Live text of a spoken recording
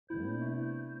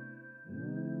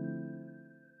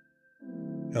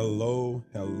Hello,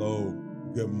 hello.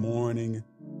 Good morning,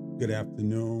 good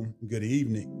afternoon, good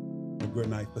evening, or good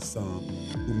night for some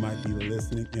who might be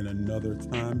listening in another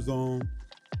time zone.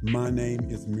 My name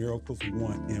is Miracles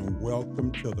One, and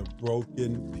welcome to the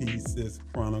Broken Pieces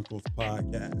Chronicles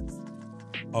podcast,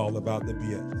 all about the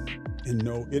BS. And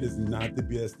no, it is not the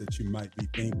BS that you might be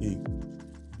thinking.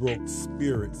 Broke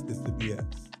spirits is the BS.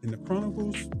 In the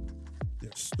Chronicles,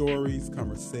 there's stories,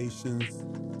 conversations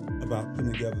about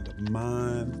putting together the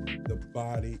mind, the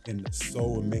body, and the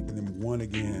soul and making them one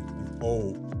again and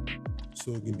whole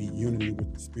so it can be unity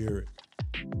with the spirit.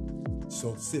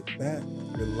 So sit back,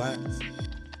 relax,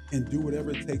 and do whatever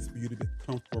it takes for you to be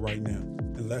comfortable right now.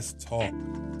 And let's talk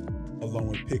along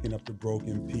with picking up the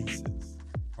broken pieces.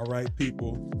 All right,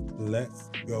 people, let's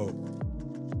go.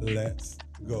 Let's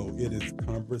go. It is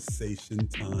conversation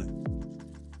time.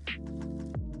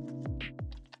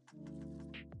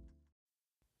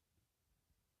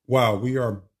 Wow, we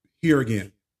are here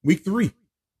again. Week 3.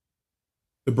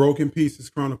 The Broken Pieces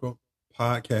Chronicle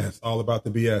podcast, all about the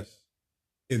BS.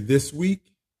 And this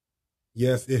week,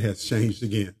 yes, it has changed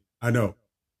again. I know.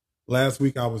 Last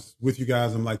week I was with you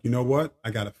guys. I'm like, you know what?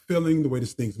 I got a feeling the way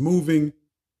this thing's moving.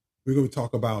 We're going to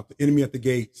talk about the enemy at the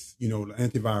gates, the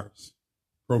antivirus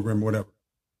program or whatever.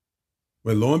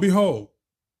 But lo and behold,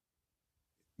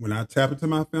 when I tap into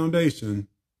my foundation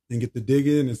and get to dig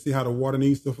in and see how the water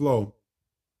needs to flow,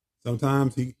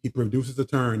 sometimes he produces a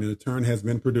turn, and a turn has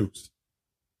been produced.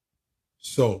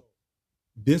 So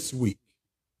this week,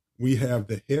 we have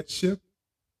the headship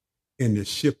and the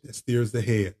ship that steers the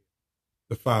head,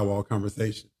 the Firewall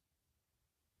conversation.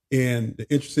 And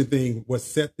the interesting thing, what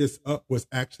set this up was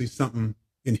actually something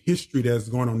in history that's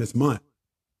going on this month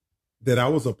that I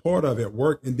was a part of at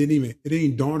work, and it didn't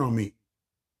even dawn on me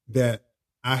that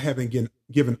I haven't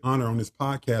given honor on this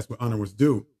podcast where honor was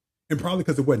due. And probably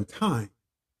because it wasn't time.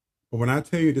 But when I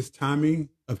tell you this timing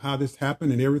of how this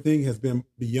happened and everything has been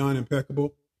beyond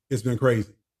impeccable, it's been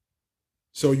crazy.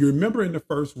 So you remember in the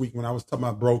first week when I was talking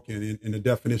about broken in the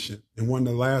definition, and one of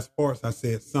the last parts I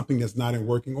said something that's not in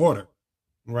working order.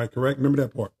 All right, correct? Remember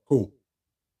that part? Cool.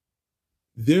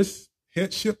 This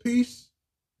headship piece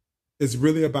is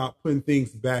really about putting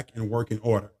things back in working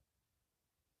order.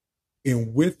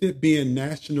 And with it being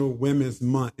National Women's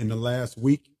Month in the last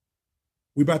week,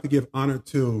 we're about to give honor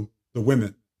to the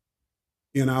women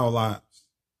in our lives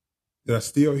that are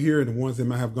still here and the ones that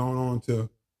might have gone on to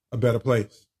a better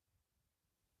place.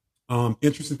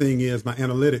 Interesting thing is my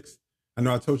analytics. I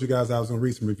know I told you guys I was going to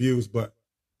read some reviews, but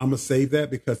I'm going to save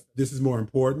that because this is more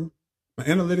important. My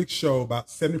analytics show about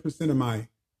 70% of my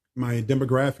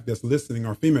demographic that's listening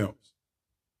are females,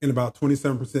 and about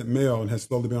 27% male, and has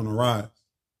slowly been on the rise.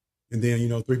 And then,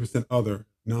 3% other,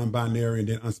 non-binary, and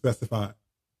then unspecified.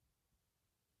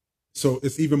 So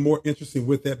it's even more interesting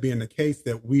with that being the case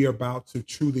that we are about to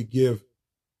truly give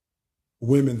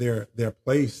women their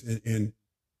place and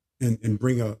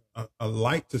bring a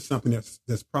light to something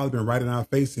that's probably been right in our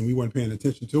face and we weren't paying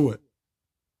attention to it.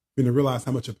 We're going to realize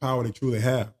how much of power they truly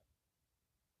have.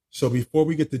 So before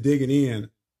we get to digging in,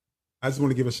 I just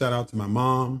want to give a shout out to my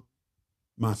mom,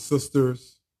 my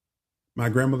sisters, my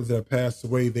grandmothers that have passed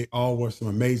away. They all were some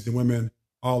amazing women,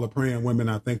 all the praying women.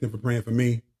 I thank them for praying for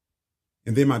me.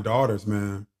 And then my daughters,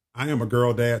 man, I am a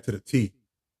girl dad to the T.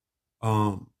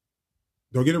 Don't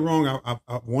get it wrong.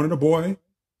 I wanted a boy,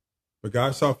 but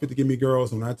God saw fit to give me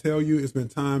girls. And when I tell you, it's been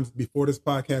times before this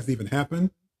podcast even happened,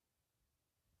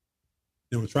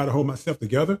 and I try to hold myself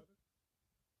together.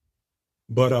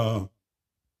 But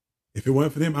if it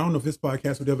wasn't for them, I don't know if this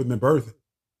podcast would ever been birthed,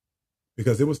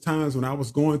 because there was times when I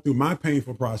was going through my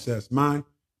painful process, my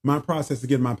process to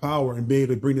get my power and be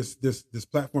able to bring this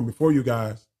platform before you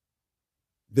guys,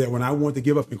 that when I wanted to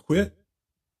give up and quit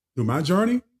through my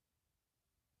journey,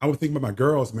 I would think about my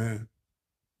girls, man,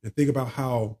 and think about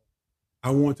how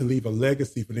I want to leave a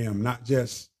legacy for them, not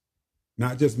just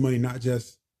money, not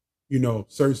just,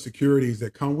 certain securities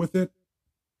that come with it,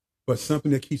 but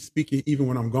something that keeps speaking even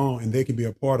when I'm gone and they can be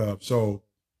a part of. So,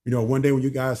 one day when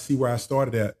you guys see where I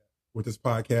started at with this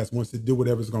podcast, wants to do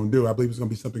whatever it's going to do, I believe it's going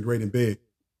to be something great and big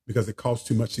because it costs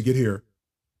too much to get here.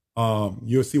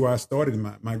 You'll see where I started.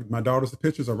 My daughter's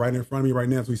pictures are right in front of me right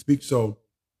now as we speak. So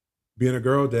being a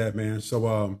girl dad, man.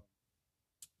 So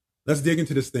let's dig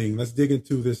into this thing. Let's dig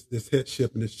into this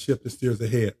headship and this ship that steers the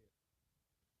head.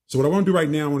 So what I want to do right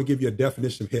now, I want to give you a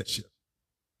definition of headship.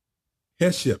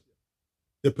 Headship,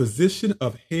 the position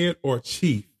of head or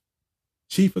chief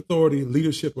authority,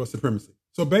 leadership, or supremacy.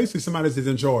 So basically somebody that's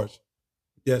in charge.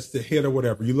 Yes, the head or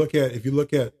whatever. If you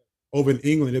look at over in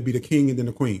England, it'd be the king and then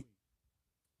the queen.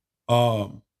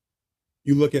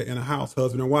 You look at in a house,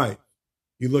 husband and wife.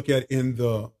 You look at in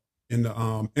the in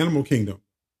the animal kingdom.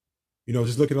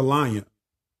 Just look at a lion,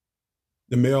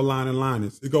 the male lion and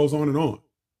lioness. It goes on and on.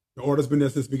 The order's been there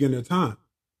since the beginning of time.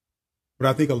 But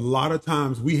I think a lot of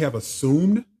times we have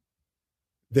assumed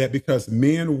that because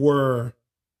men were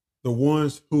the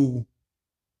ones who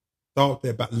thought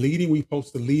that by leading, we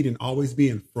supposed to lead and always be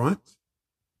in front.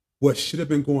 What should have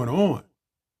been going on?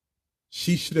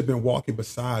 She should have been walking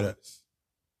beside us.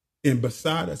 And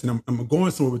beside us, and I'm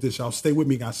going somewhere with this, y'all. Stay with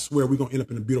me. I swear we're going to end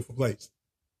up in a beautiful place.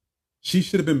 She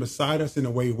should have been beside us in a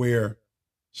way where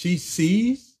she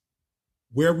sees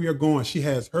where we are going. She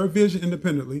has her vision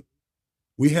independently.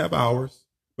 We have ours.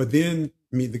 But then,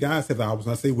 the guys have ours.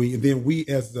 And I say we. And then we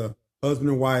as the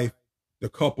husband and wife, the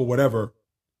couple, whatever,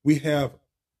 we have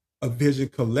a vision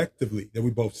collectively that we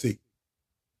both see.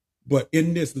 But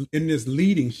in this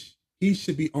leading, he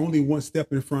should be only one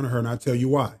step in front of her. And I'll tell you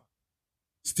why.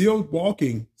 Still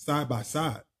walking side by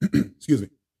side, excuse me,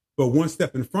 but one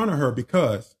step in front of her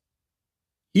because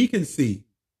he can see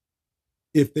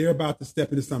if they're about to step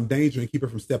into some danger and keep her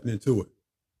from stepping into it.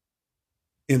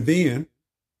 And then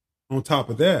on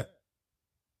top of that,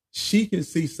 she can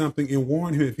see something and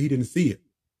warn him if he didn't see it.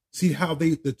 See how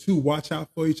the two watch out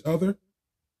for each other?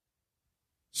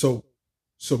 So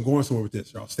I'm going somewhere with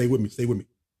this, y'all. Stay with me.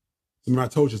 Remember I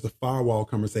told you it's the firewall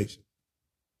conversation.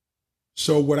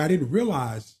 So what I didn't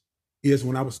realize is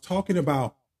when I was talking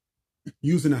about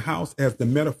using the house as the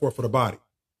metaphor for the body,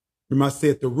 remember I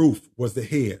said the roof was the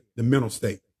head, the mental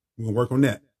state. We're going to work on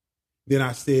that. Then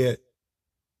I said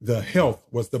the health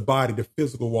was the body, the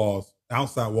physical walls,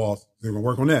 outside walls. We're going to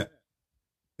work on that.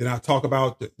 Then I talk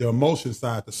about the emotion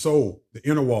side, the soul, the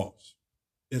inner walls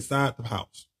inside the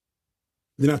house.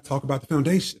 Then I talk about the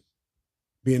foundation,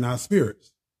 being our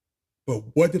spirits. But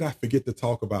what did I forget to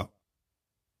talk about?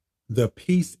 The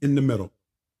piece in the middle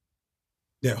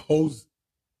that holds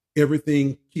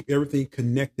everything, keep everything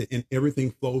connected and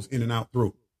everything flows in and out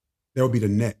through. That would be the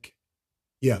neck.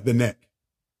 Yeah, the neck.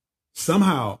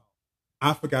 Somehow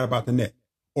I forgot about the neck,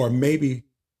 or maybe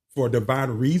for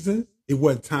divine reasons, it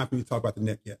wasn't time for me to talk about the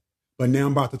neck yet. But now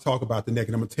I'm about to talk about the neck,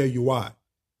 and I'm going to tell you why.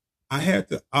 I had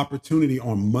the opportunity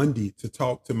on Monday to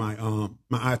talk to my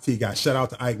IT guy. Shout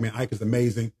out to Ike, man. Ike is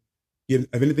amazing. If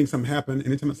anything,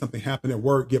 anytime something happened at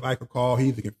work, give Ike a call. He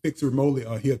either can fix it remotely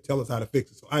or he'll tell us how to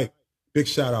fix it. So Ike, big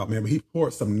shout out, man. But he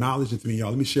poured some knowledge into me, y'all.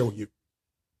 Let me share with you.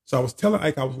 So I was telling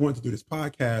Ike I was wanting to do this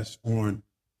podcast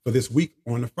for this week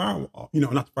on the firewall.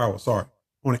 Not the firewall, sorry.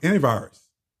 On the antivirus.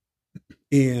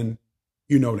 And,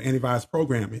 the antivirus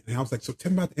program. And I was like, so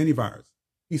tell me about the antivirus.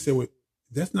 He said, well,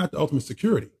 that's not the ultimate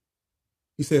security.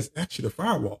 He says, actually, the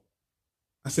firewall.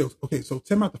 I said, okay, so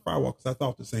tell me about the firewall because I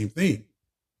thought the same thing.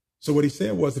 So what he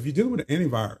said was, if you're dealing with an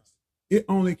antivirus, it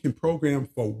only can program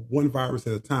for one virus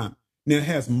at a time. Now it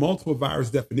has multiple virus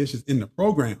definitions in the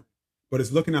program, but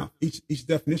it's looking out, each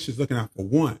definition is looking out for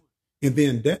one. And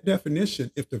then that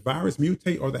definition, if the virus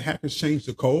mutate or the hackers change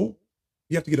the code,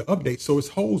 you have to get an update. So it's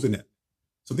holes in it.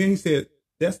 So then he said,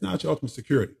 that's not your ultimate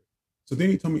security. So then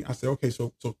he told me, I said, okay,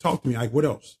 so talk to me, Ike, what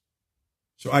else?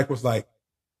 So Ike was like,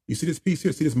 you see this piece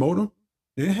here, see this modem?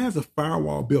 And it has a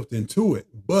firewall built into it,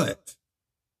 but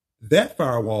that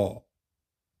firewall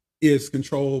is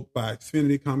controlled by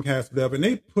Xfinity, Comcast, whatever, and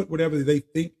they put whatever they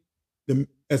think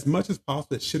as much as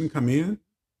possible that shouldn't come in.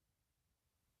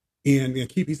 And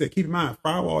he said, keep in mind,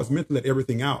 firewall is meant to let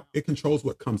everything out. It controls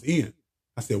what comes in.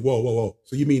 I said, whoa.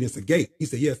 So you mean it's a gate? He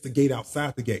said, yeah, it's the gate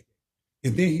outside the gate.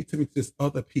 And then he took me to this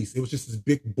other piece. It was just this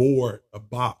big board, a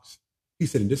box. He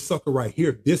said, and this sucker right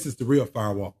here, this is the real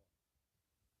firewall.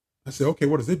 I said, okay,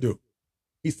 what does it do?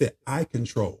 He said, I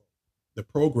control the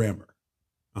programmer.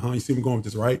 You see me going with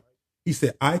this, right? He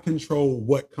said, I control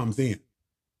what comes in.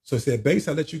 So he said, base,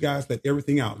 I let you guys let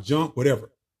everything out, junk,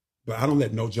 whatever, but I don't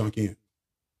let no junk in.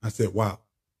 I said, wow.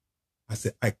 I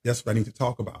said, that's what I need to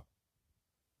talk about.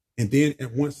 And then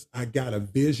once I got a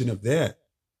vision of that,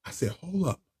 I said, hold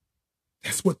up.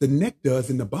 That's what the neck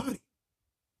does in the body.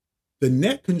 The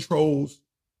neck controls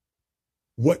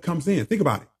what comes in. Think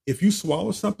about it. If you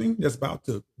swallow something that's about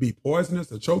to be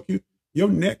poisonous or choke you, your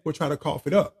neck will try to cough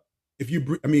it up. If you,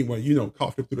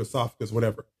 cough it through the esophagus,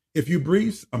 whatever. If you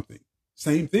breathe something,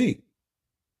 same thing.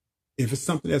 If it's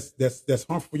something that's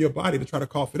harmful for your body, to try to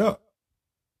cough it up.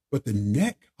 But the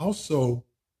neck also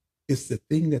is the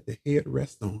thing that the head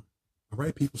rests on. All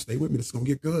right, people, stay with me. This is going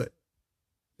to get good.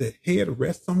 The head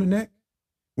rests on the neck.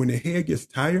 When the head gets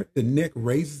tired, the neck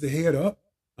raises the head up.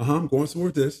 I'm going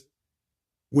toward this.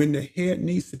 When the head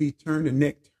needs to be turned, the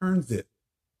neck turns it.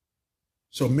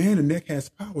 So, man, the neck has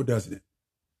power, doesn't it?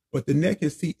 But the neck can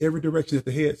see every direction that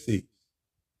the head sees.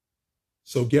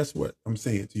 So guess what I'm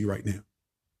saying to you right now?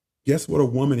 Guess what a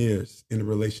woman is in a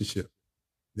relationship?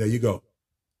 There you go.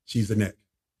 She's the neck.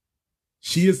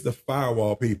 She is the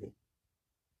firewall, people.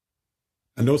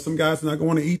 I know some guys are not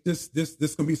going to eat this.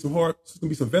 This gonna be some hard. This is gonna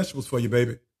be some vegetables for you,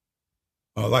 baby.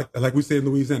 Like we say in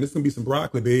Louisiana, this is gonna be some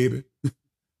broccoli, baby.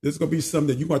 This is gonna be something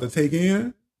that you got to take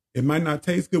in. It might not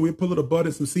taste good. We put a little butter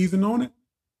and some seasoning on it,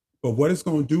 but what it's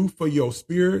gonna do for your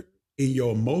spirit, in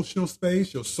your emotional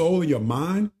space, your soul, and your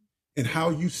mind, and how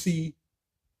you see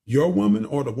your woman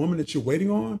or the woman that you're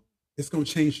waiting on, it's gonna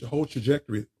change the whole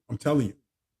trajectory. I'm telling you,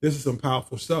 this is some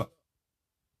powerful stuff.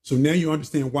 So now you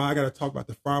understand why I got to talk about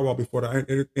the firewall before the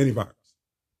antivirus.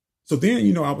 So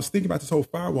then, I was thinking about this whole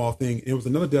firewall thing, and it was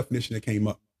another definition that came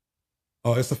up.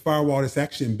 It's a firewall that's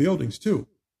actually in buildings too.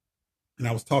 And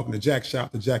I was talking to Jack. Shout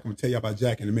out to Jack. I'm going to tell you about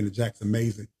Jack in a minute. Jack's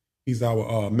amazing. He's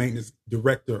our maintenance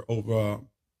director over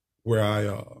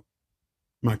where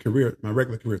my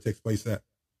regular career takes place at.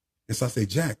 And so I say,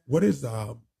 Jack, what's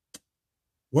a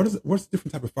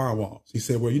different type of firewalls? He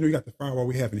said, well, you got the firewall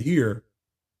we have in here,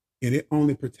 and it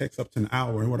only protects up to an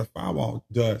hour. And what a firewall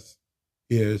does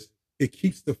is it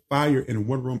keeps the fire in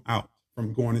one room out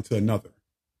from going into another.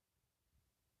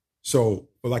 So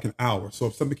for like an hour. So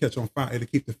if somebody catch on fire, it'll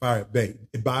keep the fire at bay.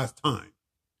 It buys time.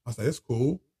 I was like, that's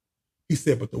cool. He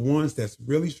said, but the ones that's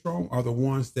really strong are the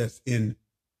ones that's in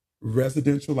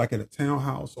residential, like in a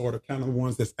townhouse, or the kind of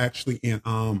ones that's actually in,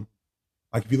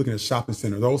 like if you look at a shopping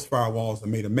center, those firewalls are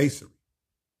made of masonry.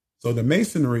 So the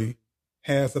masonry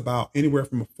has about anywhere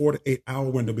from a 4 to 8 hour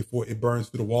window before it burns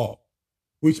through the wall,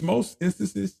 which most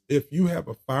instances, if you have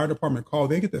a fire department call,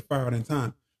 they get that fire out in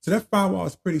time. So that firewall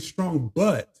is pretty strong,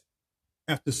 but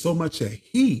after so much of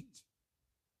heat,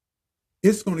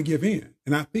 it's going to give in.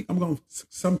 And I think I'm going to,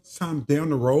 sometime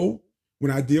down the road, when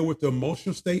I deal with the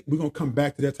emotional state, we're going to come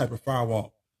back to that type of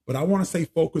firewall. But I want to stay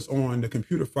focused on the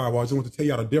computer firewall. I just want to tell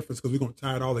you all the difference because we're going to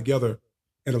tie it all together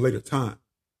at a later time.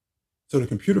 So the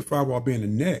computer firewall being the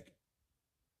neck,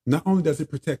 not only does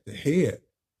it protect the head,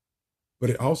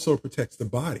 but it also protects the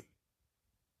body.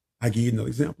 I give you another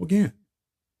example again.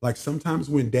 Like sometimes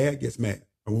when dad gets mad,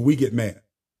 or when we get mad,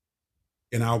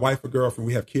 and our wife or girlfriend,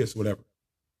 we have kids or whatever,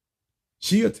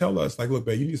 she'll tell us, like, look,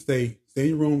 babe, you need to stay in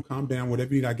your room, calm down,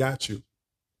 whatever you need, I got you.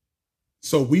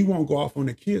 So we won't go off on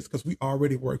the kids because we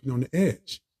already working on the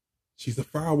edge. She's a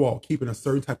firewall, keeping a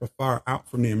certain type of fire out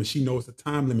from them, and she knows the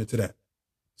time limit to that.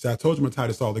 So I told you I'm going to tie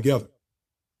this all together.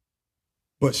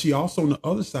 But she also, on the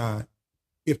other side,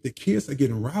 if the kids are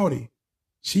getting rowdy,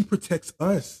 she protects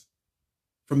us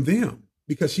from them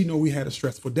because she know we had a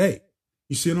stressful day.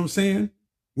 You see what I'm saying?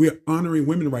 We're honoring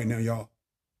women right now, y'all,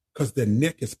 because the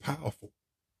neck is powerful.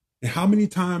 And how many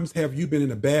times have you been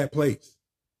in a bad place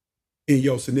in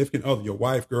your significant other, your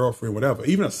wife, girlfriend, whatever,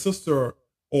 even a sister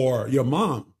or your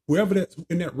mom, whoever that's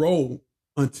in that role,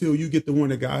 until you get the one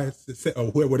that God has set,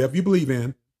 or whatever you believe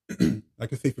in,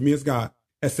 like I say, for me, it's God,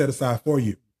 has set aside for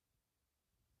you.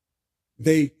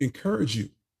 They encourage you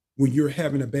when you're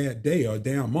having a bad day or a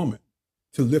down moment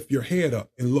to lift your head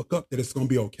up and look up that it's going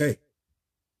to be okay.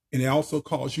 And it also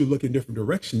calls you to look in a different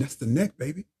direction. That's the neck,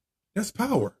 baby. That's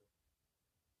power.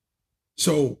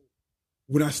 So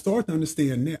when I start to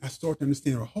understand that, I start to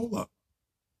understand, well, hold up.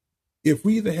 If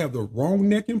we either have the wrong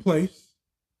neck in place,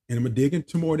 and I'm going to dig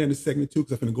into more than a segment two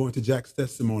because I'm going to go into Jack's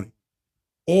testimony,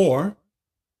 or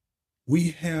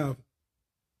we have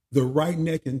the right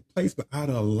neck in place but out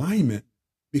of alignment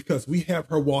because we have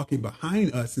her walking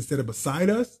behind us instead of beside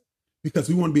us, because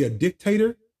we want to be a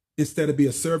dictator instead of be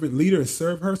a servant leader and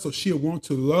serve her so she'll want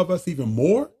to love us even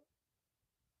more,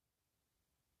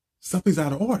 something's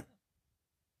out of order.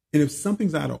 And if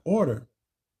something's out of order,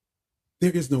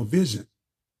 there is no vision,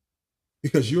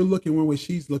 because you're looking one way,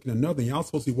 she's looking another, and y'all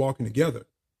supposed to be walking together.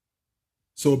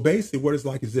 So basically what it's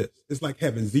like is this. It's like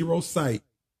having zero sight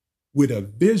with a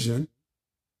vision,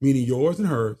 meaning yours and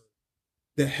hers,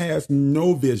 that has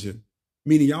no vision,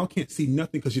 meaning y'all can't see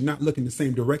nothing because you're not looking the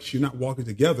same direction. You're not walking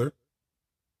together.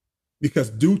 Because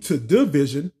due to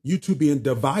division, you two being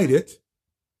divided,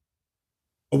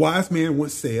 a wise man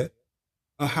once said,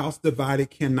 a house divided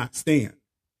cannot stand.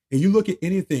 And you look at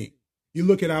anything, you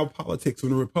look at our politics,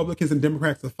 when the Republicans and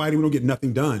Democrats are fighting, we don't get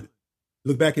nothing done.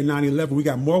 Look back at 9/11, we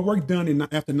got more work done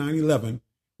after 9/11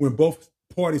 when both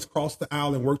parties crossed the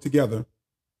aisle and worked together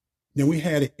than we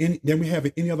have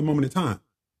at any other moment in time.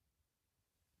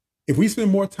 If we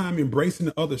spend more time embracing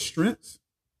the other's strengths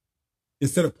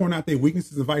instead of pointing out their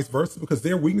weaknesses and vice versa, because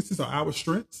their weaknesses are our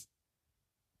strengths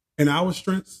and our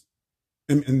strengths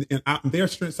and their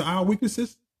strengths are our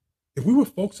weaknesses, if we were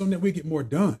focused on that, we'd get more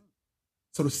done.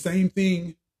 So the same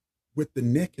thing with the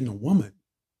neck and the woman.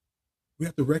 We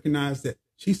have to recognize that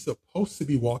she's supposed to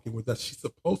be walking with us. She's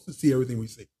supposed to see everything we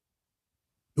see.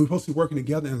 We're supposed to be working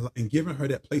together and giving her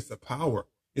that place of power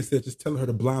instead of just telling her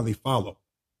to blindly follow.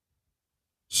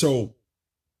 So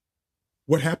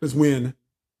what happens when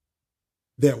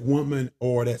that woman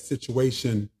or that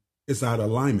situation is out of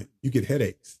alignment? You get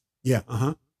headaches. Yeah,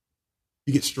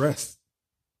 You get stressed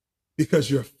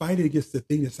because you're fighting against the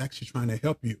thing that's actually trying to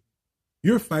help you.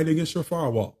 You're fighting against your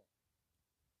firewall.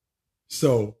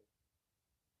 So,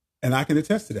 and I can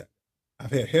attest to that.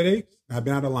 I've had headaches. I've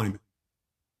been out of alignment.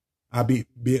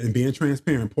 Being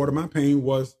transparent. Part of my pain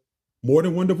was more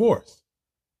than one divorce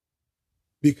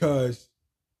because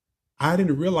I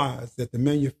didn't realize that the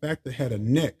manufacturer had a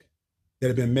neck that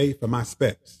had been made for my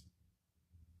specs.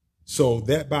 So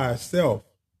that by itself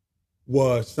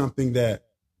was something that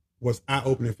was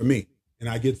eye-opening for me. And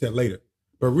I get to that later.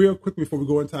 But real quick before we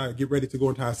get ready to go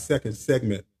into our second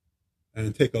segment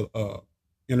and take a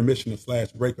intermission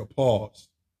 / break or pause,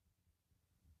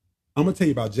 I'm going to tell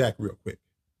you about Jack real quick.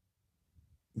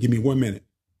 Give me 1 minute.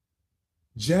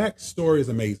 Jack's story is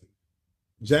amazing.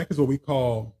 Jack is what we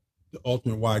call the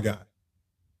ultimate Y guy.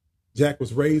 Jack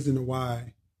was raised in the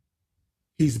Y.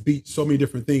 He's beat so many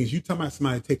different things. You talking about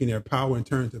somebody taking their power and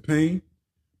turning to pain.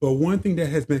 But one thing that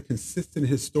has been consistent in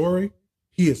his story,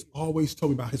 he has always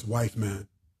told me about his wife, man.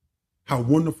 How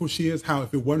wonderful she is, how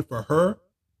if it wasn't for her,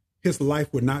 his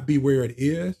life would not be where it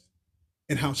is,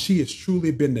 and how she has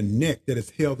truly been the neck that has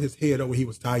held his head up when he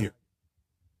was tired.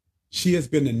 She has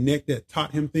been the neck that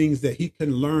taught him things that he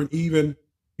couldn't learn even,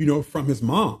 from his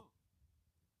mom.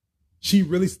 She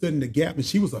really stood in the gap, and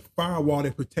she was a firewall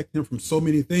that protected him from so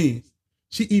many things.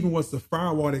 She even was the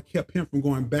firewall that kept him from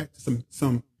going back to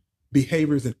some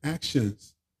behaviors and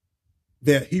actions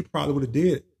that he probably would have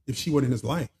did if she wasn't in his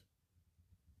life.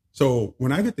 So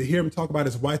when I get to hear him talk about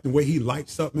his wife and the way he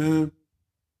lights up, man,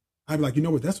 I'd be like, you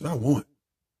know what? That's what I want.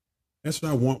 That's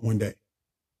what I want one day.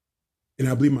 And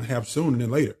I believe I'm going to have sooner than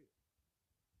later.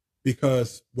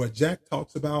 Because what Jack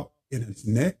talks about in his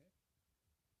neck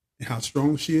and how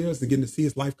strong she is and getting to see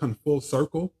his life come full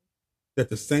circle, that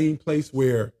the same place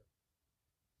where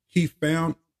he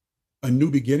found a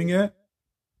new beginning at,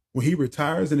 when he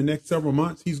retires in the next several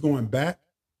months, he's going back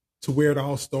to where it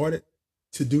all started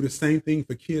to do the same thing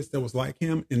for kids that was like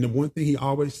him. And the one thing he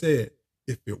always said,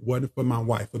 if it wasn't for my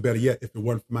wife, or better yet, if it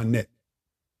wasn't for my neck.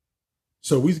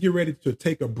 So we get ready to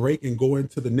take a break and go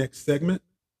into the next segment.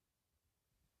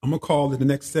 I'm going to call it the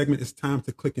next segment. It's time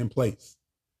to click in place.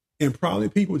 And probably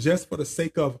people, just for the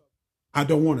sake of, I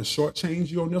don't want to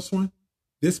shortchange you on this one.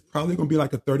 This probably going to be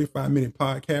like a 35-minute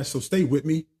podcast. So stay with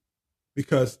me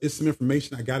because it's some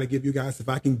information I got to give you guys. If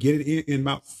I can get it in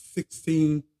about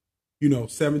 16,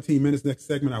 17 minutes next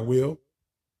segment, I will.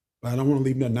 But I don't want to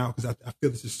leave nothing out because I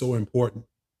feel this is so important.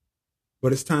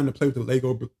 But it's time to play with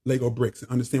the Lego bricks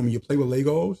and understand when you play with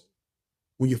Legos,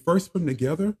 when you first put them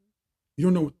together, you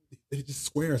don't know, they're just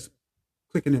squares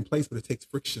clicking in place, but it takes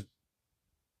friction.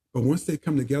 But once they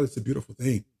come together, it's a beautiful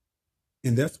thing.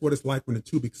 And that's what it's like when the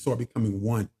two start becoming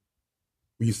one.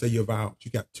 When you say your vows,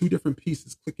 you got two different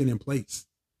pieces clicking in place.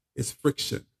 It's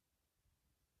friction.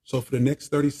 So for the next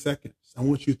 30 seconds, I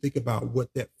want you to think about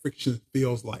what that friction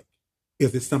feels like.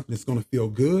 Is it something that's going to feel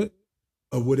good,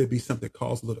 or would it be something that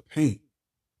causes a little pain?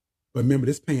 But remember,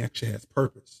 this pain actually has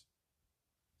purpose.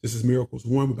 This is Miracles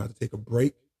 1. We're about to take a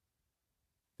break.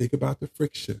 Think about the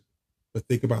friction, but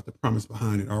think about the promise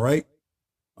behind it, all right?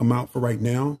 I'm out for right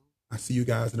now. I see you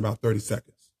guys in about 30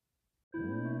 seconds.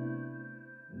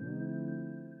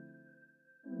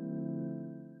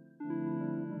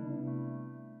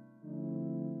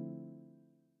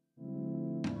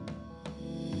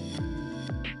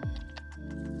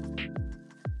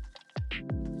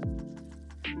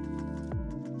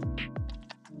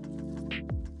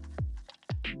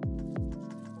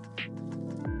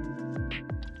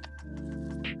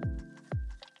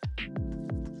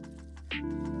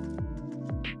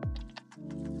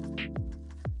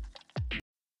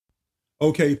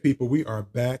 Okay, people, we are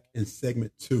back in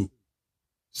segment 2.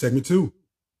 Segment 2. Hope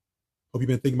you've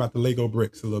been thinking about the Lego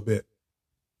bricks a little bit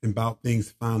and about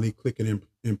things finally clicking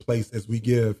in place as we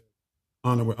give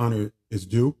honor where honor is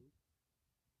due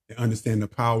and understand the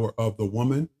power of the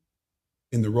woman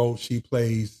and the role she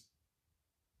plays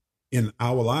in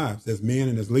our lives as men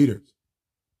and as leaders.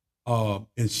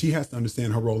 And she has to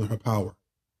understand her role and her power.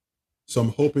 So I'm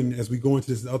hoping as we go into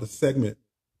this other segment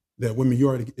that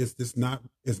women, it's just not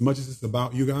as much as it's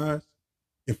about you guys.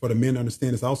 And for the men to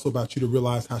understand, it's also about you to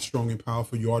realize how strong and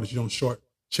powerful you are, that you don't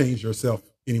shortchange yourself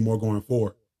anymore going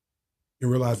forward. And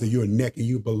realize that you're a neck and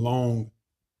you belong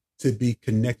to be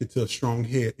connected to a strong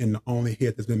head and the only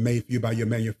head that's been made for you by your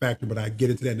manufacturer. But I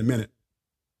get into that in a minute.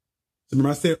 So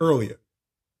remember I said earlier,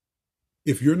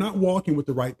 if you're not walking with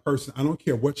the right person, I don't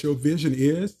care what your vision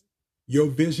is, your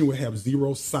vision will have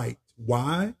zero sight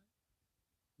Why?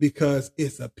 Because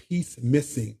it's a piece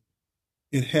missing.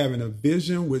 And having a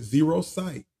vision with zero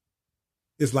sight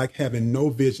is like having no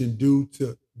vision due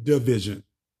to division,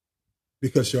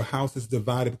 because your house is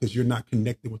divided because you're not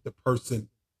connected with the person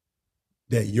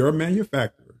that your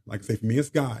manufacturer, like I say, for me, it's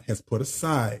God, has put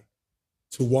aside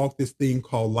to walk this thing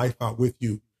called life out with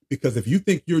you. Because if you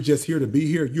think you're just here to be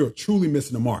here, you're truly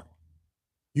missing the mark.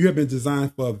 You have been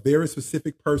designed for a very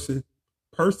specific person.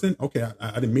 Okay,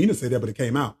 I didn't mean to say that, but it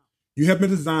came out. You have been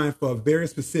designed for a very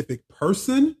specific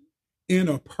person and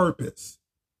a purpose.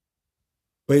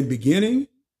 But in the beginning,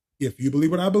 if you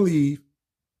believe what I believe,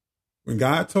 when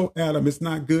God told Adam it's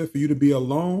not good for you to be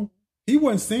alone, he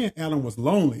wasn't saying Adam was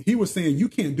lonely. He was saying you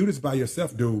can't do this by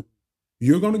yourself, dude.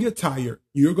 You're going to get tired.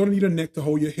 You're going to need a neck to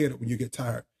hold your head up when you get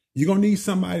tired. You're going to need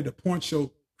somebody to point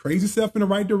your crazy self in the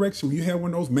right direction when you have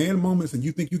one of those man moments and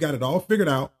you think you got it all figured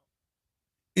out.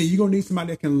 And you're going to need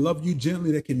somebody that can love you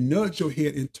gently, that can nudge your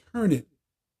head and turn it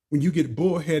when you get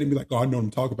bullheaded and be like, oh, I know what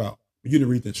I'm talking about. But you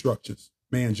didn't read the instructions.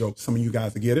 Man jokes. Some of you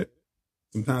guys will get it.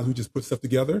 Sometimes we just put stuff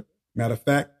together. Matter of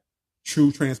fact,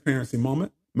 true transparency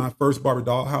moment. My first Barbie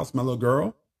doll house, my little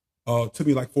girl, took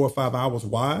me like 4 or 5 hours.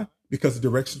 Why? Because the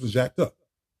directions was jacked up.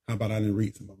 How about I didn't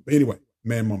read some of them? But anyway,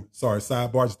 man moment. Sorry,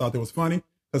 sidebar. Just thought that was funny.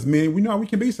 Because, man, we know how we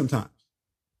can be sometimes.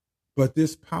 But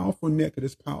this powerful neck of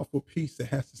this powerful piece that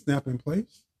has to snap in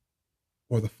place,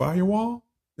 or the firewall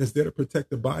that's there to protect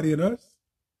the body and us,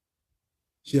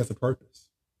 she has a purpose.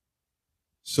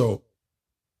 So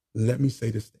let me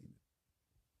say this statement.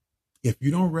 If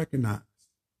you don't recognize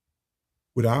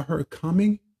without her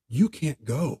coming, you can't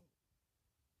go.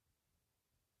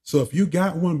 So if you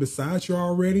got one beside you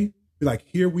already, be like,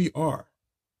 here we are,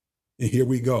 and here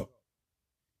we go.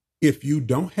 If you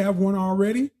don't have one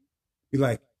already, be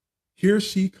like, here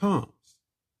she comes.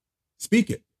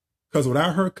 Speak it. Because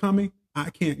without her coming,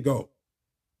 I can't go.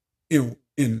 And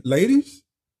ladies,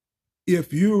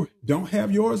 if you don't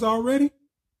have yours already,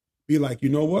 be like, you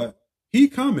know what? He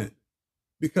coming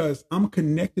because I'm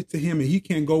connected to him and he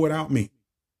can't go without me.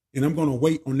 And I'm going to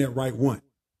wait on that right one.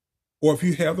 Or if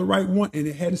you have the right one and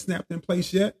it hadn't snapped in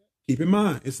place yet, keep in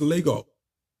mind, it's a Lego.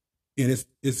 And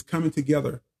it's coming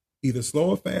together either slow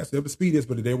or fast, whatever the speed is,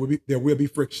 but there will be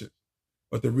friction.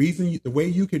 But the way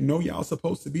you can know y'all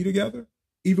supposed to be together,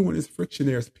 even when there's friction,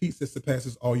 there's peace that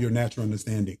surpasses all your natural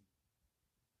understanding.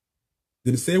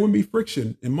 Didn't say it wouldn't be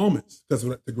friction in moments, because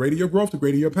the greater your growth, the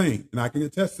greater your pain. And I can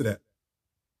attest to that.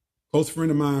 Close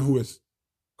friend of mine who has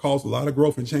caused a lot of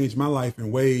growth and changed my life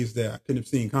in ways that I couldn't have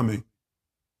seen coming.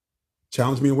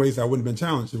 Challenged me in ways I wouldn't have been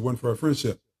challenged if it wasn't for her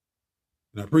friendship.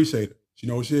 And I appreciate it. She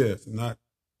knows who she is. I'm not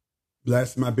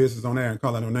blasting my business on air and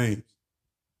calling no names.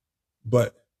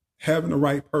 But having the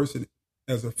right person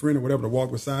as a friend or whatever to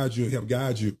walk beside you and help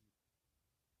guide you,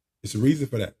 it's a reason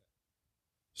for that.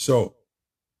 So,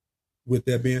 with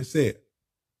that being said,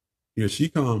 here she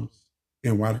comes,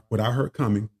 and without her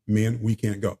coming, men, we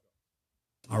can't go.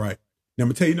 All right. Now, I'm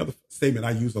going to tell you another statement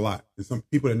I use a lot. And some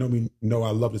people that know me know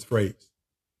I love this phrase.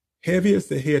 Heavy is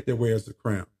the head that wears the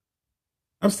crown.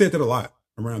 I've said that a lot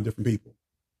around different people.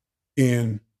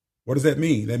 And what does that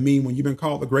mean? That means when you've been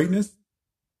called to greatness,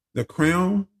 the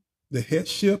crown, the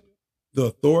headship, the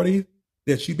authority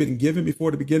that you've been given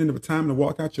before the beginning of a time to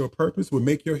walk out your purpose will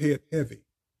make your head heavy.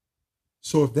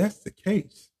 So if that's the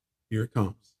case, here it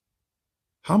comes.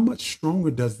 How much stronger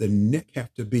does the neck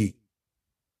have to be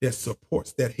that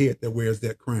supports that head that wears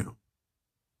that crown?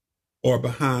 Or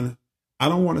behind, I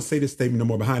don't want to say this statement no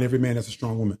more, behind every man that's a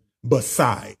strong woman.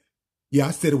 Beside, yeah,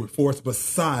 I said it with force,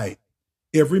 beside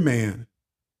every man,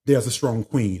 there's a strong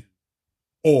queen.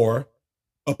 Or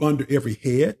up under every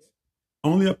head,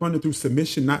 only up under through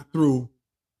submission, not through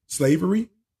slavery,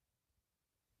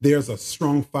 there's a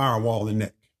strong firewall in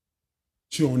neck.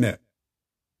 Chew on that.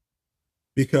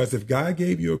 Because if God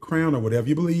gave you a crown or whatever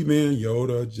you believe in,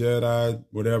 Yoda, Jedi,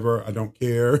 whatever, I don't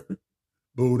care,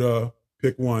 Buddha,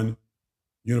 pick one,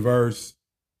 universe,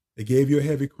 they gave you a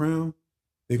heavy crown,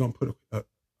 they're going to put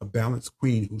a balanced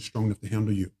queen who's strong enough to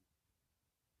handle you.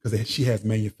 Because she has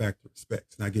manufactured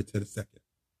specs, and I get to the second.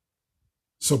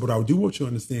 So, but I do want you to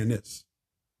understand this.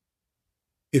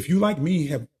 If you, like me,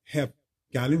 have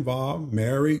got involved,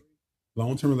 married,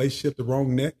 long-term relationship, the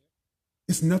wrong neck,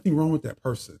 there's nothing wrong with that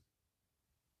person.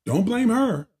 Don't blame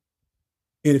her.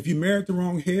 And if you married the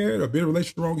wrong head or been in a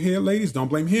relationship with the wrong head, ladies, don't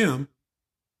blame him.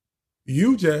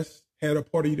 You just had a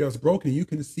part of you that was broken. You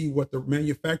can see what the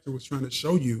manufacturer was trying to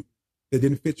show you that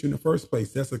didn't fit you in the first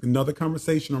place. That's like another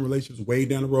conversation on relationships way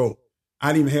down the road.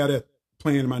 I didn't even have that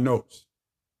plan in my notes.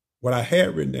 What I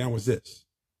had written down was this.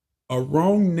 A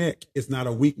wrong neck is not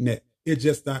a weak neck. It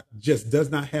just does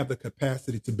not have the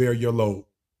capacity to bear your load.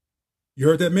 You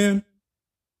heard that, man?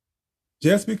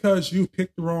 Just because you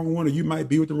picked the wrong one or you might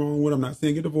be with the wrong one, I'm not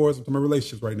saying get divorced. I'm talking about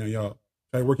relationships right now, y'all.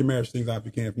 Try to work your marriage things out if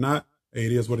you can. If not, hey,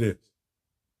 it is what it is.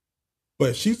 But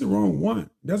if she's the wrong one,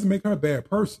 it doesn't make her a bad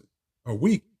person or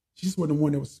weak. She's the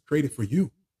one that was created for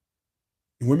you.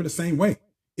 And women the same way.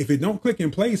 If it don't click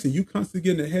in place and you constantly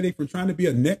getting a headache from trying to be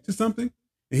a neck to something,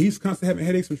 and he's constantly having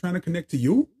headaches from trying to connect to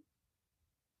you,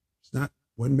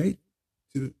 wasn't made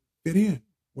to fit in.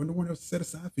 Wasn't the one that was set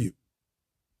aside for you.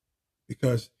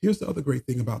 Because here's the other great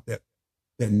thing about that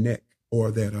neck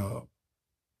or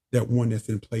that one that's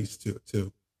in place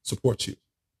to support you.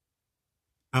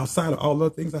 Outside of all the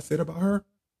other things I said about her,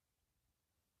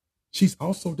 she's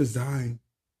also designed,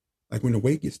 like when the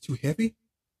weight gets too heavy,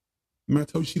 remember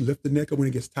I told you she lifts the neck up when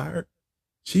it gets tired?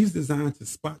 She's designed to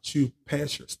spot you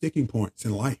past your sticking points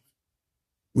in life.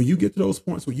 When you get to those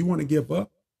points where you want to give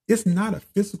up, it's not a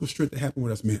physical strength that happens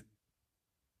with us men.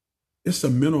 It's a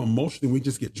mental, emotional, we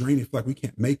just get drained and feel like we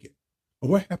can't make it. But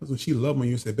what happens when she loves you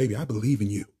and you say, baby, I believe in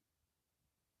you.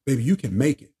 Baby, you can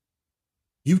make it.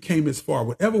 You came this far.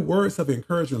 Whatever words of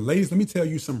encouragement, ladies, let me tell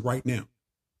you something right now.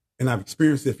 And I've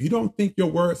experienced it. If you don't think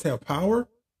your words have power,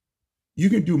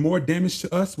 you can do more damage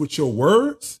to us with your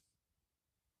words.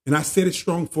 And I said it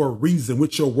strong for a reason,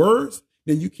 with your words,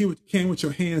 than you can with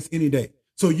your hands any day.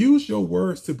 So use your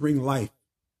words to bring life.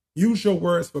 Use your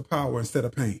words for power instead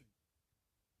of pain.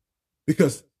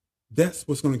 Because that's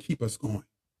what's going to keep us going.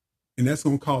 And that's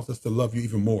going to cause us to love you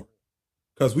even more.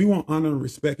 Because we want honor and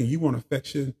respect, and you want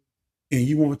affection, and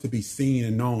you want to be seen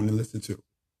and known and listened to.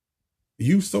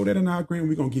 You sow that in our agreement,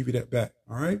 we're going to give you that back.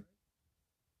 All right?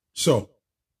 So,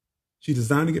 she's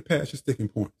designed to get past your sticking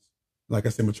points. Like I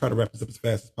said, I'm going to try to wrap this up as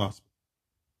fast as possible.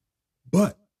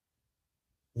 But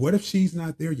what if she's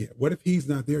not there yet? What if he's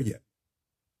not there yet?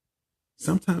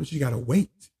 Sometimes you got to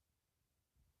wait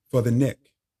for the neck.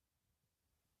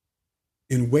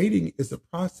 And waiting is a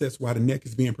process while the neck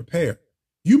is being prepared.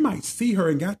 You might see her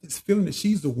and got this feeling that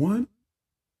she's the one,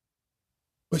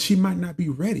 but she might not be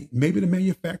ready. Maybe the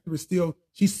manufacturer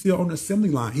she's still on the assembly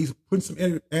line. He's putting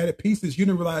some added pieces you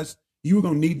didn't realize you were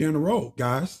going to need down the road.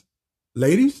 Guys,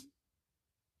 ladies,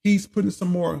 he's putting some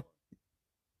more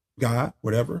God,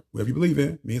 whatever you believe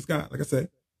in, me it's God, like I said,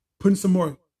 putting some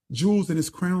more jewels in his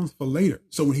crowns for later.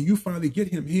 So when you finally get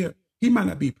him here, he might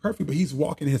not be perfect, but he's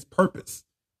walking his purpose.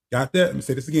 Got that? Let me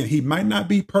say this again. He might not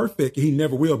be perfect, and he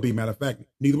never will be, matter of fact,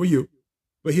 neither will you,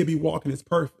 but he'll be walking his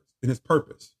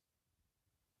purpose.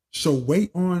 So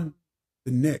wait on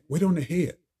the neck, wait on the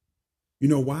head. You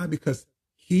know why? Because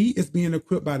he is being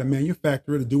equipped by the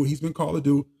manufacturer to do what he's been called to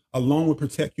do, along with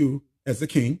protect you as a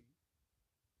king.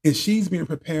 And she's being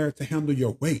prepared to handle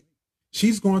your weight.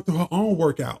 She's going through her own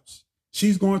workouts.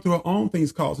 She's going through her own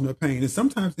things causing her pain. And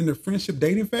sometimes in the friendship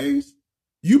dating phase,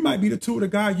 you might be the tool that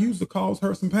God used to cause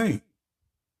her some pain.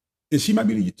 And she might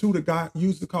be the tool that God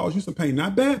used to cause you some pain.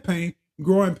 Not bad pain,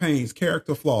 growing pains,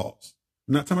 character flaws.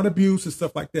 I'm not talking about abuse and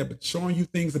stuff like that, but showing you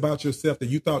things about yourself that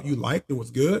you thought you liked and was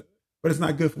good, but it's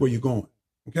not good for where you're going.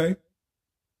 Okay?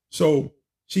 So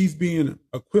she's being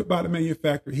equipped by the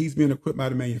manufacturer. He's being equipped by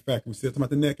the manufacturer. We're still talking about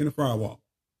the neck and the firewall.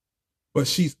 But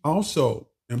she's also,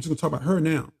 and I'm just going to talk about her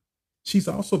now, she's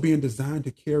also being designed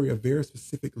to carry a very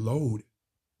specific load.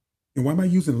 And why am I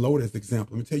using load as an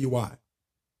example? Let me tell you why.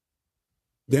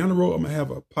 Down the road, I'm going to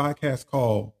have a podcast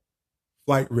called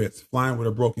Flight Risk, Flying with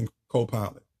a Broken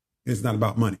Co-Pilot. It's not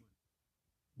about money.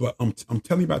 But I'm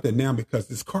telling you about that now because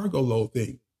this cargo load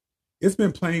thing, it's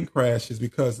been plane crashes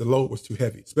because the load was too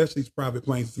heavy, especially these private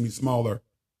planes and these smaller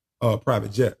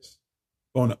private jets.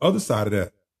 But on the other side of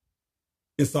that,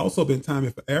 it's also been time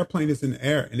if an airplane is in the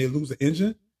air and they lose an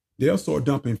engine, they'll start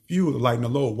dumping fuel to lighten the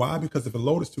load. Why? Because if the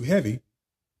load is too heavy,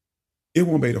 it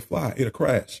won't be able to fly. It'll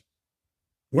crash.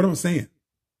 What am I saying?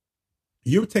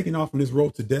 You're taking off on this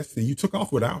road to destiny. You took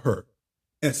off without her.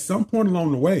 At some point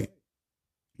along the way,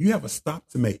 you have a stop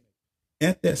to make.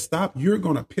 At that stop, you're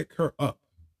going to pick her up.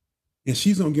 And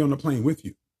she's going to get on the plane with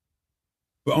you.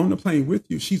 But on the plane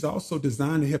with you, she's also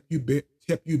designed to help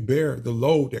you bear the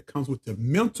load that comes with the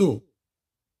mental,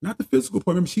 not the physical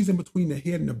part. Remember, she's in between the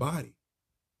head and the body.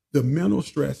 The mental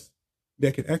stress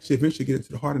that can actually eventually get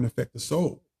into the heart and affect the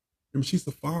soul. Remember, she's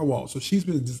the firewall. So she's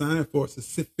been designed for a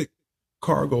specific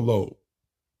cargo load.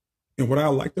 And what I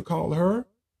like to call her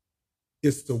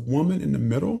is the woman in the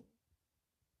middle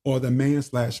or the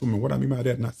man/woman. What I mean by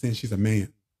that, I'm not saying she's a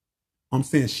man. I'm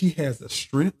saying she has a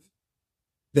strength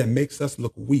that makes us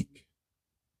look weak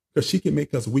because she can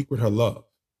make us weak with her love.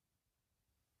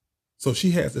 So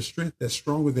she has a strength that's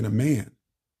stronger than a man.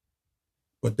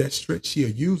 But that strength she'll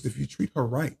use if you treat her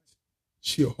right.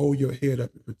 She'll hold your head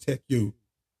up and protect you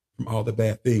from all the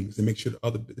bad things and make sure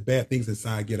the bad things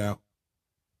inside get out.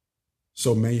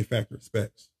 So manufacturer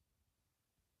specs.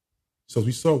 So as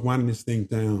we start winding this thing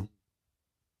down,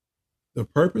 the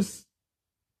purpose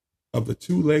of the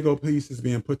two Lego pieces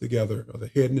being put together, or the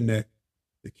head and the neck,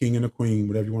 the king and the queen,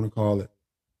 whatever you want to call it,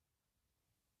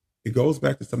 it goes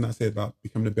back to something I said about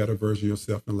becoming a better version of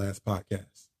yourself in the last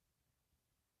podcast.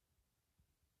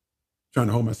 Trying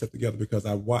to hold myself together because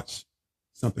I watched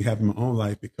something happen in my own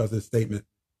life because of the statement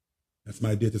that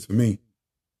somebody did this for me.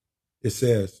 It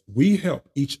says, we help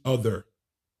each other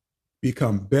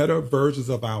become better versions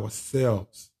of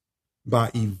ourselves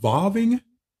by evolving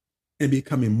and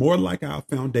becoming more like our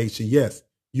foundation. Yes,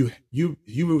 you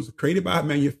was created by a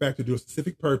manufacturer to do a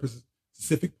specific purpose,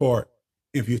 specific part.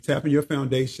 And if you tap in your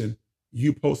foundation,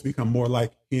 you're supposed to become more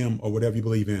like him or whatever you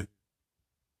believe in.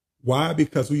 Why?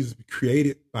 Because we was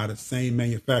created by the same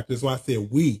manufacturer. That's why I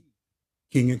said we,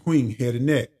 king and queen, head and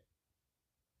neck.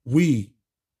 We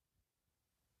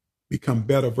become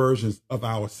better versions of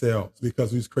ourselves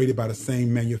because we was created by the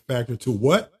same manufacturer to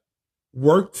what?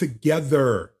 Work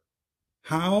together.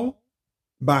 How?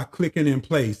 By clicking in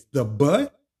place.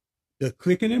 The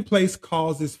clicking in place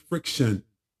causes friction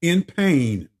in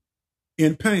pain.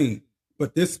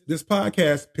 But this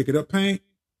podcast, pick it up pain.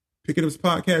 Pick it up this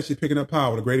podcast, you're picking up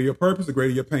power. The greater your purpose, the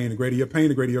greater your pain. The greater your pain,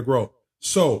 the greater your growth.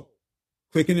 So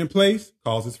clicking in place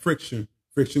causes friction.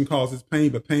 Friction causes pain,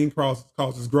 but pain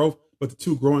causes growth. But the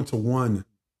two grow into one.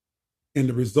 And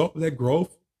the result of that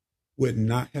growth would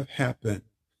not have happened,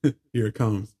 here it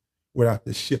comes, without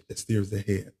the ship that steers the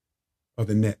head or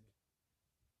the neck.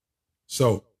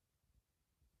 So,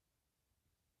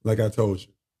 like I told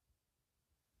you,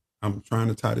 I'm trying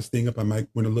to tie this thing up. I might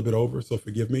went a little bit over, so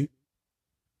forgive me.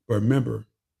 But remember,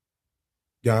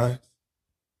 guys,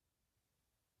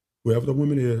 whoever the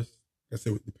woman is, like I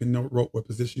said, depending on what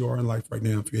position you are in life right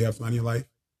now, if you have somebody in your life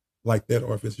like that,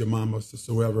 or if it's your mom or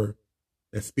sister, whoever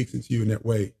that speaks into you in that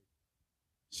way,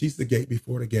 she's the gate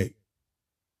before the gate.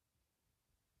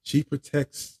 She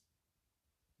protects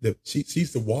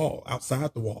she's the wall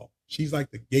outside the wall. She's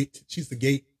like the gate. She's the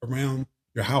gate around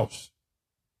your house.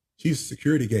 She's a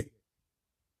security gate.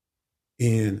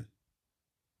 And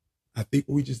I think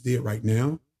what we just did right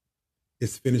now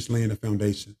is finish laying the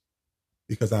foundation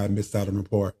because I missed out on the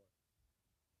part.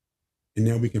 And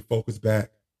now we can focus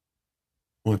back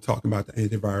on talking about the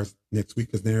antivirus next week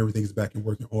because now everything's back in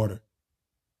working order.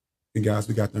 And guys,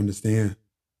 we got to understand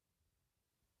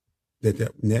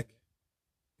that neck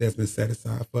that's been set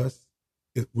aside for us,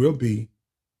 it will be,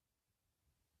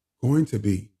 going to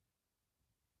be,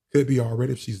 could be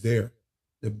already if she's there,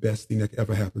 the best thing that could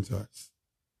ever happen to us.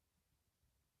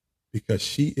 Because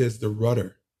she is the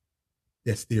rudder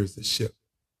that steers the ship.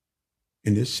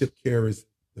 And this ship carries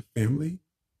the family.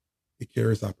 It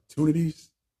carries opportunities.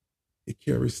 It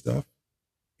carries stuff.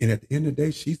 And at the end of the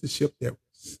day, she's the ship that,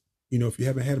 if you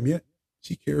haven't had them yet,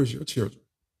 she carries your children.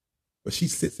 But she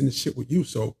sits in the ship with you.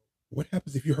 So what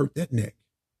happens if you hurt that neck?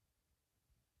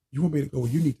 You want me to go where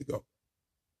you need to go.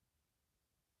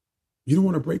 You don't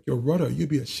want to break your rudder. You'll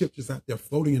be a ship just out there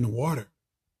floating in the water.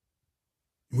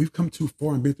 And we've come too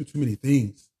far and been through too many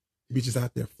things to be just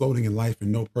out there floating in life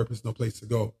and no purpose, no place to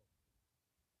go.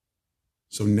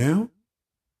 So now,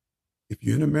 if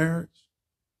you're in a marriage,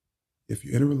 if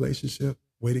you're in a relationship,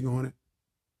 waiting on it,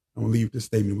 I'm going to leave this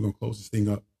statement. We're going to close this thing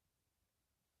up.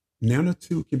 Now the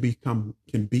two can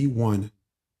be one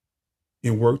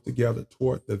and work together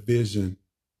toward the vision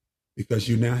because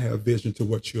you now have vision to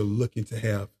what you're looking to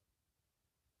have.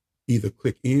 Either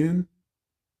click in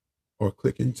or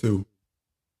click into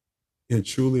and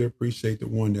truly appreciate the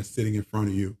one that's sitting in front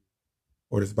of you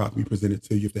or that's about to be presented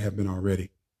to you if they haven't been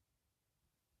already.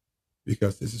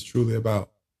 Because this is truly about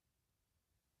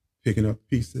picking up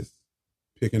pieces,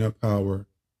 picking up power,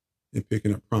 and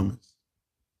picking up promise.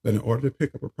 But in order to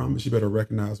pick up a promise, you better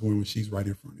recognize when she's right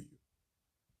in front of you.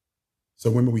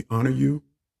 So women, we honor you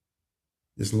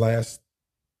this last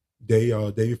day,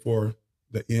 day before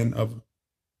the end of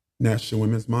National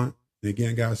Women's Month. And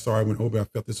again, guys, sorry I went over. I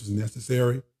felt this was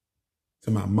necessary.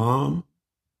 To my mom,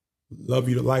 love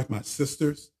you to life. My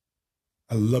sisters,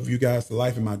 I love you guys to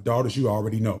life. And my daughters, you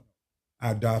already know.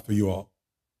 I die for you all.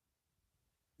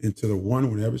 And to the one,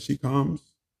 whenever she comes,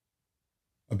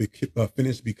 I'll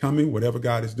finish becoming whatever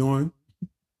God is doing.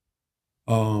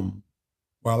 While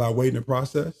I wait in the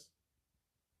process,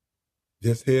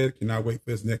 this head cannot wait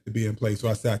for his neck to be in place. So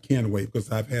I say I can wait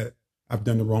because I've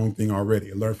done the wrong thing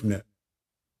already. I learned from that.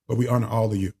 But we honor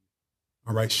all of you.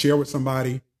 All right. Share with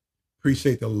somebody.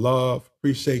 Appreciate the love.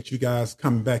 Appreciate you guys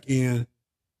coming back in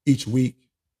each week.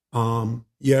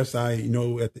 Yes, I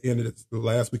know at the end of the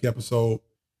last week episode,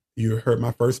 you heard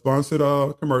my first sponsored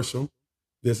commercial.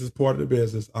 This is part of the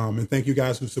business. And thank you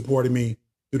guys who supported me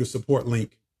through the support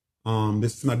link.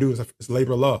 This is what I do. It's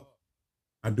labor of love.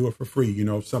 I do it for free. You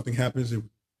know, if something happens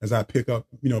as I pick up,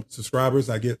 you know, subscribers,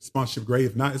 I get sponsorship grade.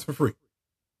 If not, it's for free.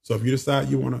 So if you decide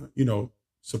you want to, you know,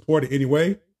 support it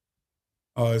anyway,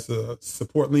 it's a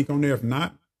support link on there. If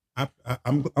not,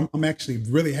 I'm actually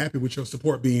really happy with your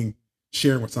support being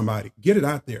sharing with somebody. Get it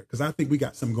out there because I think we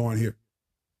got something going here.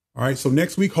 All right. So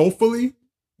next week, hopefully,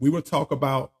 we will talk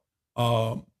about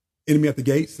Enemy at the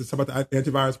Gates. It's about the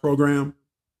antivirus program.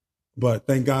 But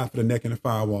thank God for the neck and the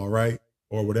firewall, right?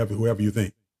 Or whatever, whoever you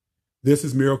think. This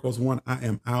is Miracles One. I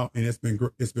am out, and it's been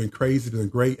crazy. It's been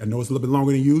great. I know it's a little bit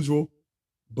longer than usual,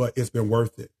 but it's been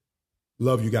worth it.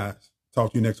 Love you guys.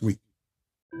 Talk to you next week.